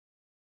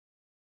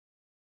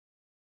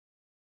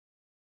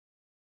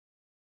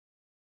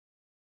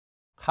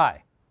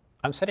Hi,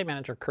 I'm City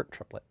Manager Kurt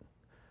Triplett.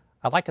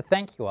 I'd like to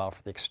thank you all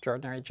for the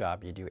extraordinary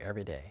job you do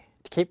every day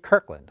to keep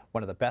Kirkland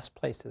one of the best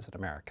places in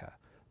America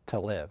to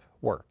live,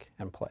 work,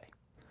 and play.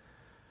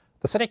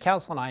 The City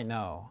Council and I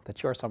know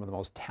that you are some of the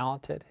most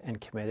talented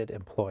and committed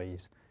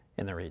employees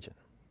in the region.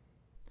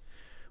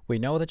 We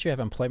know that you have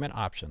employment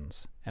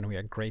options, and we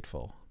are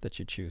grateful that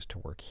you choose to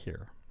work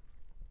here.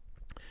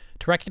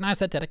 To recognize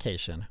that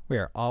dedication, we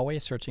are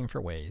always searching for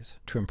ways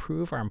to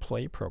improve our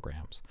employee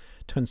programs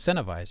to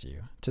incentivize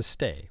you to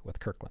stay with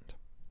Kirkland.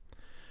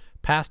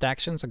 Past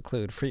actions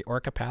include free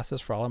ORCA passes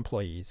for all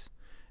employees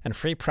and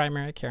free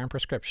primary care and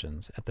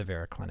prescriptions at the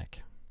Vera Clinic.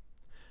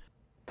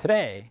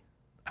 Today,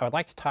 I would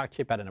like to talk to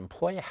you about an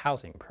employee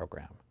housing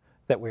program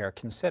that we are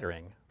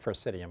considering for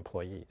city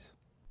employees.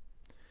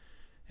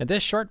 In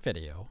this short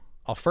video,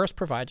 I'll first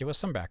provide you with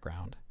some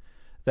background,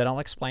 then I'll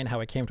explain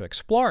how I came to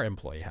explore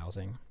employee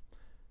housing.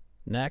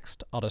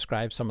 Next, I'll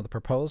describe some of the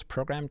proposed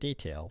program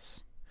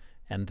details,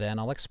 and then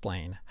I'll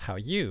explain how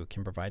you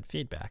can provide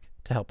feedback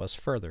to help us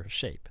further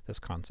shape this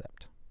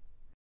concept.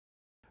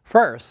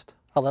 First,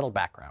 a little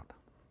background.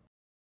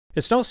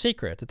 It's no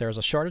secret that there is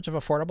a shortage of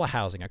affordable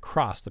housing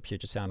across the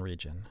Puget Sound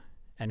region,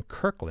 and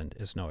Kirkland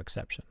is no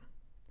exception.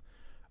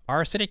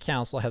 Our City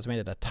Council has made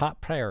it a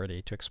top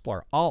priority to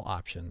explore all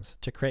options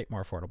to create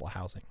more affordable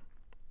housing.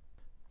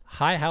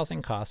 High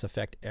housing costs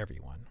affect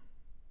everyone,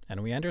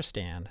 and we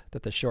understand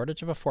that the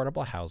shortage of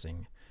affordable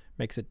housing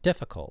makes it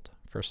difficult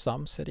for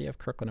some City of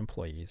Kirkland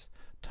employees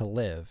to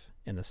live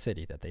in the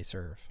city that they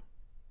serve.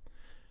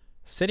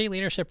 City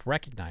leadership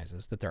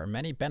recognizes that there are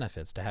many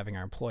benefits to having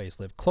our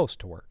employees live close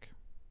to work.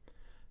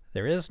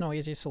 There is no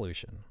easy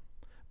solution,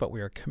 but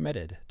we are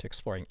committed to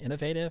exploring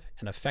innovative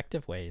and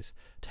effective ways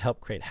to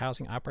help create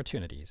housing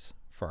opportunities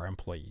for our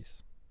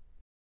employees.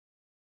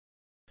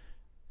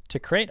 To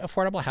create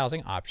affordable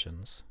housing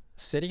options,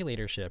 City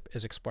leadership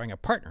is exploring a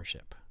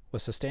partnership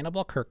with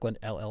Sustainable Kirkland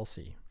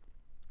LLC,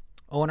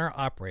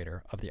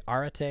 owner-operator of the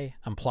Arete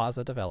and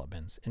Plaza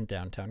developments in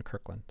downtown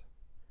Kirkland.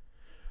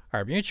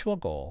 Our mutual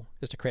goal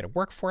is to create a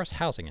workforce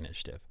housing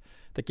initiative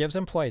that gives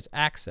employees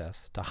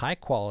access to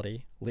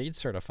high-quality,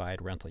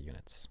 LEED-certified rental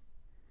units.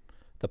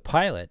 The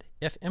pilot,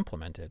 if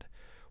implemented,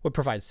 would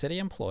provide city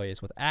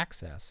employees with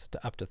access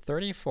to up to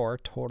 34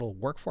 total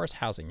workforce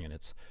housing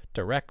units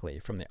directly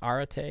from the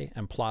Arete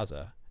and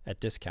Plaza at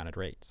discounted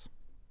rates.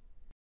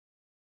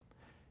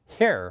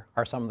 Here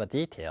are some of the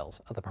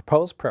details of the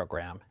proposed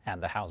program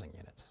and the housing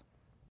units.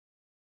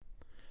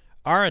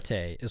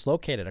 Arete is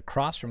located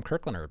across from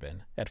Kirkland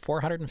Urban at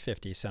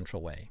 450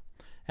 Central Way,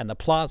 and the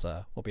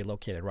Plaza will be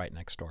located right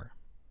next door.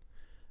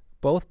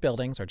 Both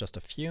buildings are just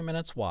a few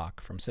minutes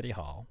walk from City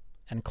Hall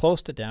and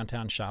close to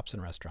downtown shops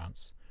and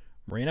restaurants,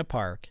 Marina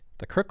Park,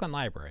 the Kirkland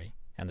Library,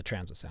 and the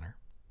Transit Center.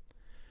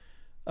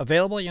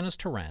 Available units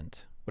to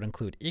rent would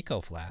include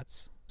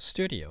eco-flats,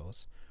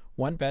 studios,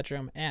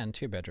 one-bedroom and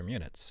two-bedroom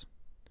units.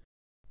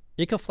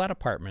 Eco-flat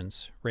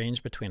apartments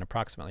range between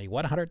approximately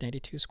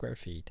 182 square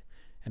feet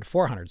and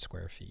 400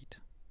 square feet,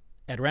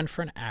 and rent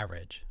for an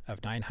average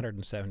of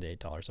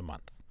 $978 a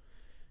month.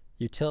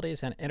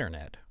 Utilities and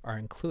internet are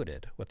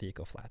included with the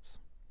eco-flats.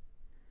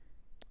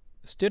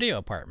 Studio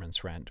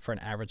apartments rent for an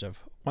average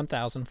of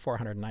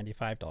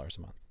 $1,495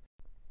 a month.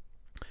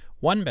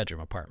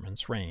 One-bedroom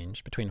apartments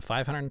range between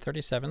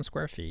 537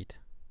 square feet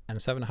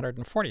and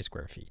 740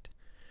 square feet,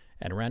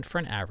 and rent for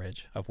an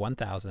average of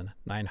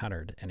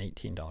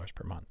 $1,918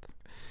 per month.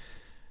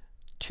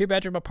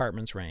 Two-bedroom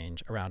apartments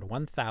range around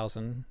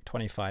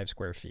 1,025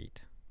 square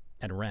feet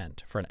and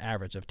rent for an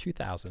average of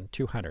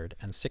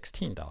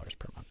 $2,216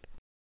 per month.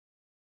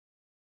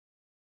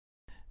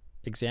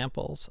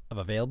 Examples of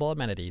available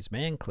amenities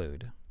may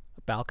include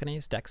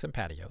balconies, decks, and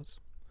patios,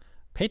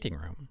 painting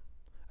room,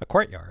 a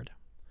courtyard,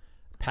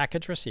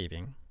 package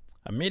receiving,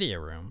 a media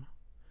room,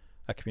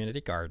 a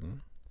community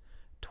garden,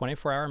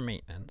 24-hour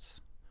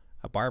maintenance,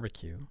 a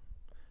barbecue,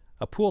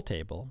 a pool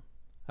table,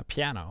 a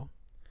piano,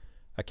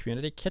 a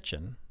community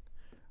kitchen,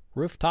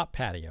 rooftop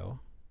patio,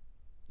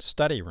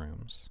 study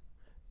rooms,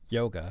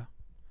 yoga,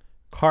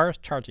 car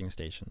charging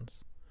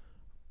stations,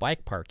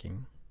 bike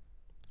parking,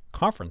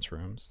 conference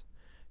rooms,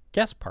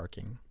 guest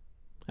parking,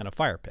 and a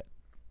fire pit.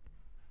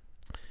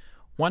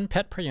 One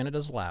pet per unit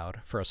is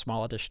allowed for a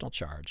small additional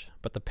charge,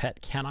 but the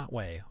pet cannot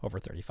weigh over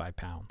 35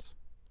 pounds.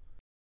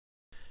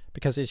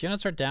 Because these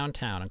units are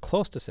downtown and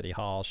close to City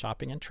Hall,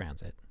 shopping, and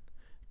transit,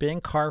 being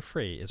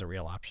car-free is a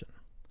real option.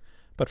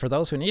 But for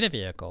those who need a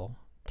vehicle,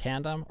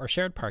 tandem or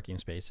shared parking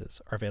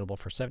spaces are available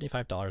for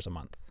 $75 a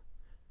month.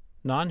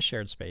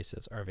 Non-shared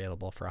spaces are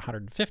available for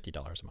 $150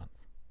 a month.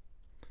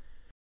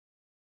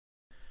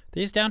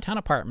 These downtown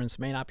apartments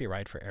may not be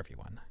right for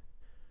everyone,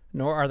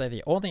 nor are they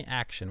the only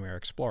action we are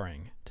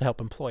exploring to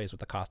help employees with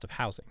the cost of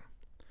housing.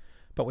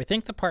 But we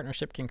think the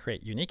partnership can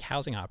create unique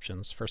housing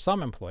options for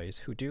some employees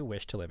who do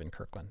wish to live in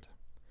Kirkland.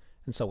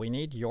 And so we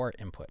need your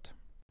input.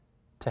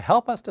 To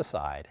help us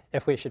decide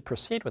if we should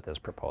proceed with this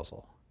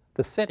proposal,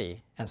 the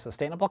City and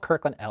Sustainable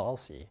Kirkland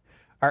LLC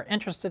are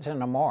interested to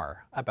know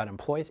more about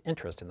employees'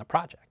 interest in the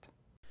project.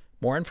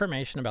 More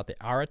information about the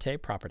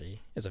Arete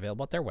property is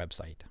available at their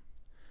website.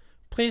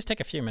 Please take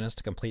a few minutes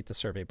to complete the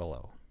survey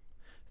below.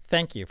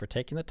 Thank you for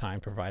taking the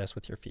time to provide us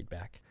with your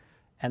feedback,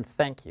 and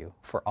thank you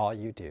for all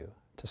you do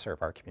to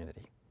serve our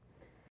community.